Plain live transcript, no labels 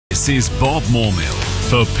This is Bob Moormill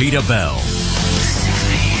for Peter Bell.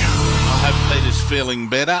 I hope Peter's feeling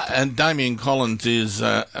better. And Damian Collins is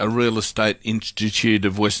a Real Estate Institute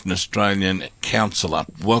of Western Australian counsellor.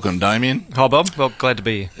 Welcome, Damian. Hi, Bob. Well, glad to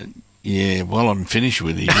be here. Yeah, well, I'm finished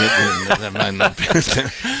with you. That may not be.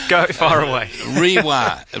 Go far away.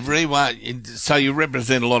 Rewa. So you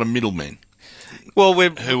represent a lot of middlemen. Well,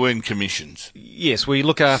 who earn commissions. Yes, we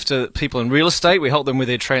look after people in real estate. We help them with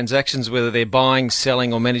their transactions, whether they're buying,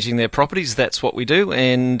 selling or managing their properties. That's what we do.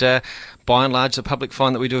 And by and large, the public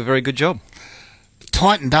find that we do a very good job.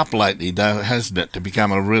 Tightened up lately, though, hasn't it? To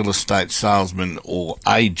become a real estate salesman or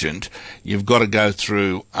agent, you've got to go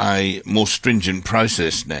through a more stringent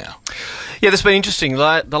process now. Yeah, that's been interesting.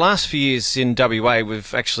 The last few years in WA,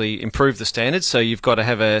 we've actually improved the standards. So you've got to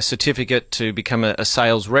have a certificate to become a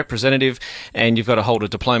sales representative, and you've got to hold a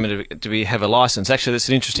diploma to have a licence. Actually, that's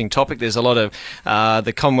an interesting topic. There's a lot of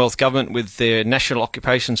the Commonwealth Government with their national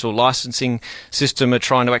occupations or licensing system are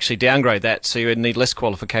trying to actually downgrade that, so you need less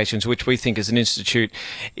qualifications, which we think as an institute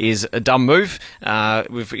is a dumb move.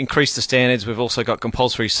 We've increased the standards. We've also got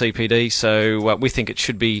compulsory CPD, so we think it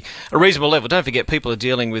should be a reasonable level. Don't forget, people are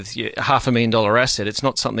dealing with $500,000 asset. It's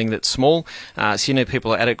not something that's small, so you need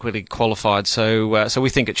people are adequately qualified. So we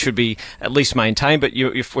think it should be at least maintained. But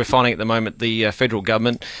if we're finding at the moment the federal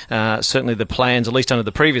government, certainly the plans, at least under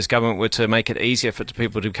the previous government, were to make it easier for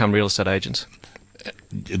people to become real estate agents.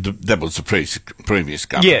 That was the previous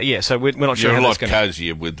government. Yeah. So we're not sure how that's going to... You're a lot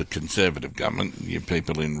cosier with the Conservative government. You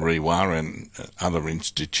people in Rewa and other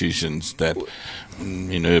institutions that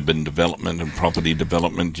in urban development and property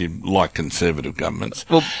development, you like Conservative governments.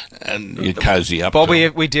 Well, and you cosy up. Bob,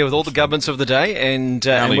 we deal with all the governments of the day, and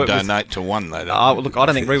only donate to one. They don't. Look, I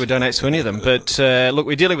don't think Rewa donates to any of them. But look,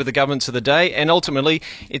 we're dealing with the governments of the day, and ultimately,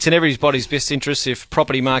 it's in everybody's best interest if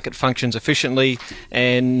property market functions efficiently,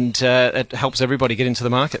 and it helps everybody get into the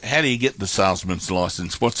market. How do you get the salesman's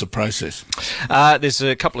licence? What's the process? There's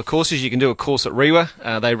a couple of courses. You can do a course at Rewa.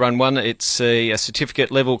 They run one. It's a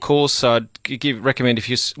certificate level course. So I'd recommend if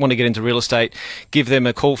you want to get into real estate, give them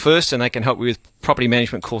a call first, and they can help you with property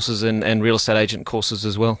management courses and real estate agent courses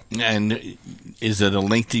as well. And is it a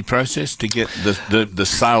lengthy process to get the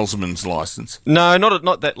salesman's licence? No,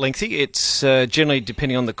 not that lengthy. It's generally,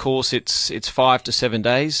 depending on the course, it's 5 to 7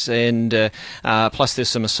 days, and plus there's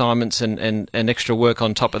some assignments and extra work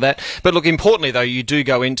on top of that. But look, importantly though, you do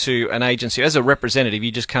go into an agency as a representative.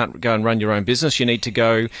 You just can't go and run your own business. You need to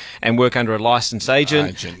go and work under a licensed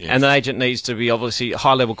agent, yes. And the agent needs to be obviously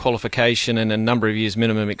high level qualification and a number of years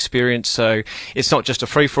minimum experience. So it's not just a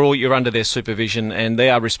free-for-all. You're under their supervision, and they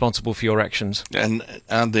are responsible for your actions. And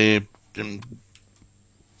are there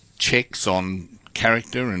checks on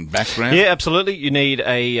character and background? Yeah, absolutely. You need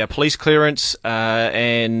a police clearance,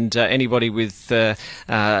 and anybody with a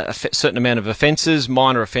certain amount of offences.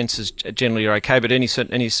 Minor offences generally are okay, but any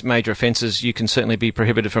major offences, you can certainly be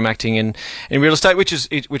prohibited from acting in real estate,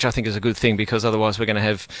 which I think is a good thing, because otherwise we're going to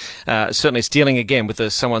have certainly it's dealing again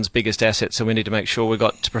with someone's biggest asset. So we need to make sure we've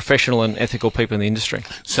got professional and ethical people in the industry.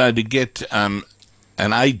 So to get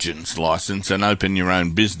an agent's licence and open your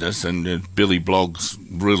own business, and Billy Blogg's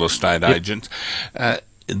real estate agent,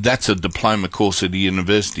 that's a diploma course at a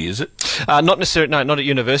university, is it? Not necessarily. No, not at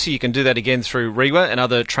university. You can do that again through Rewa and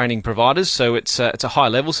other training providers. So it's a high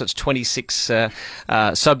level. So it's 26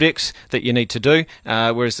 subjects that you need to do,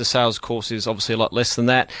 whereas the sales course is obviously a lot less than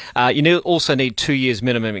that. You also need 2 years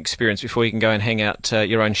minimum experience before you can go and hang out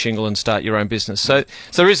your own shingle and start your own business. So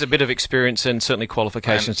there is a bit of experience and certainly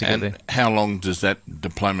qualifications to get there. How long does that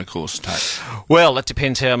diploma course take? Well, that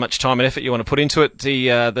depends how much time and effort you want to put into it.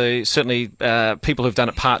 Certainly people who've done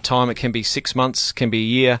it part-time, it can be 6 months, can be a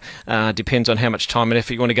year, depends on how much time and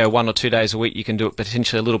effort. You want to go 1 or 2 days a week, you can do it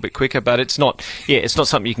potentially a little bit quicker, but it's not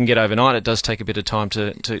something you can get overnight. It does take a bit of time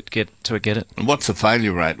to get it. And what's the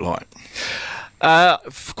failure rate like?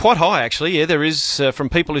 Quite high, actually. Yeah, there is. From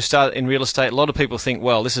people who start in real estate, a lot of people think,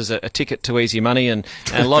 well, this is a ticket to easy money, and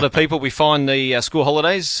a lot of people, we find the school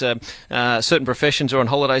holidays, certain professions are on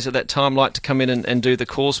holidays at that time, like to come in and do the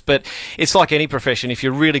course. But it's like any profession. If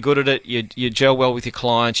you're really good at it, you gel well with your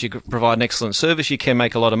clients, you provide an excellent service, you can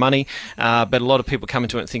make a lot of money. But a lot of people come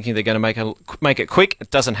into it thinking they're going to make it quick. It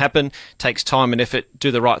doesn't happen. It takes time and effort. Do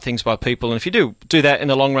the right things by people, and if you do that in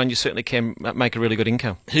the long run, you certainly can make a really good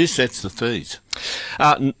income. Who sets the fees?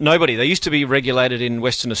 Nobody. They used to be regulated in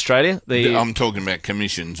Western Australia. I'm talking about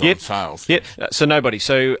commissions on sales. Yep. So nobody.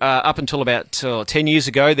 So up until about 10 years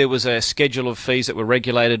ago, there was a schedule of fees that were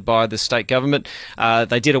regulated by the state government.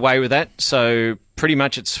 They did away with that. So pretty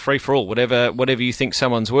much it's free for all, whatever you think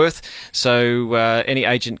someone's worth. So any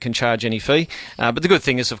agent can charge any fee. But the good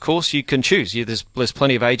thing is, of course, you can choose. There's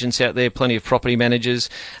plenty of agents out there, plenty of property managers.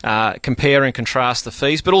 Compare and contrast the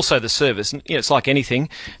fees, but also the service. And, it's like anything.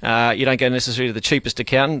 You don't go necessarily to the cheapest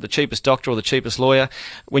accountant, the cheapest doctor, or the cheapest lawyer.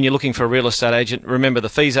 When you're looking for a real estate agent, remember the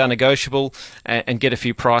fees are negotiable, and get a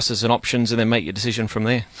few prices and options, and then make your decision from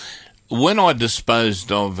there. When I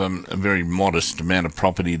disposed of a very modest amount of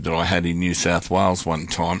property that I had in New South Wales one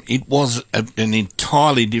time, it was an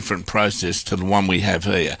entirely different process to the one we have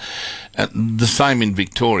here. The same in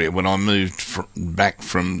Victoria. When I moved back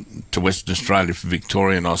to Western Australia for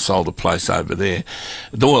Victoria and I sold a place over there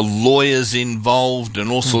were lawyers involved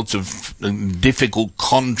and all sorts of difficult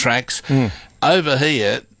contracts. Over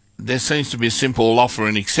here, there seems to be a simple offer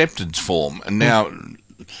and acceptance form, and now...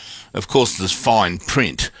 Of course, there's fine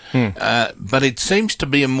print, but it seems to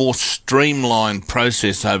be a more streamlined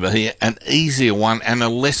process over here, an easier one and a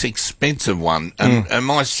less expensive one. Am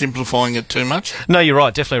I simplifying it too much? No, you're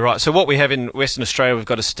right, definitely right. So what we have in Western Australia, we've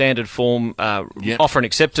got a standard form, offer and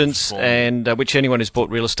acceptance, and which anyone who's bought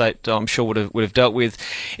real estate, I'm sure would have dealt with.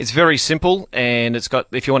 It's very simple, and it's got,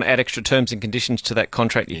 if you want to add extra terms and conditions to that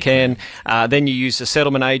contract, you can. Then you use a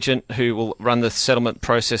settlement agent who will run the settlement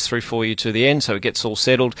process through for you to the end, so it gets all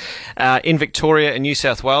settled. In Victoria and New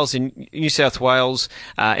South Wales,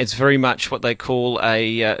 it's very much what they call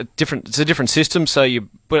a different system. So you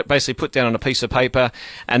basically put down on a piece of paper,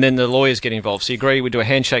 and then the lawyers get involved. So you agree, we do a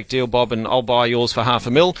handshake deal, Bob, and I'll buy yours for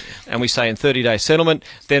 $500,000, and we say in 30-day settlement.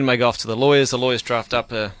 Then we go off to the lawyers. The lawyers draft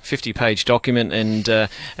up a 50-page document, and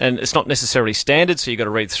it's not necessarily standard, so you've got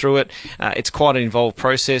to read through it. It's quite an involved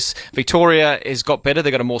process. Victoria has got better.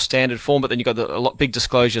 They've got a more standard form, but then you've got a lot big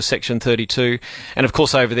disclosure, Section 32. And, of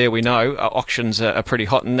course, over there we know auctions are pretty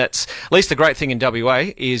hot, and that's at least the great thing in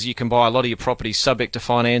WA is you can buy a lot of your properties subject to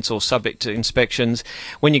finance or subject to inspections.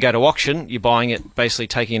 When you go to auction, you're buying it, basically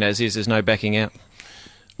taking it as is. There's no backing out.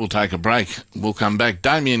 We'll take a break. We'll come back.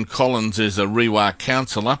 Damian Collins is a REWA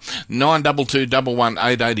counsellor. 922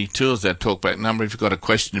 11882 is our talkback number if you've got a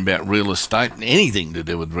question about real estate, anything to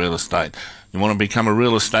do with real estate. You want to become a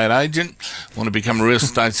real estate agent? Want to become a real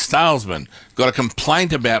estate salesman? Got a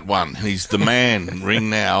complaint about one? He's the man. Ring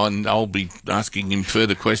now, and I'll be asking him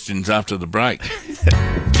further questions after the break.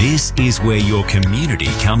 This is where your community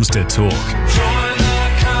comes to talk.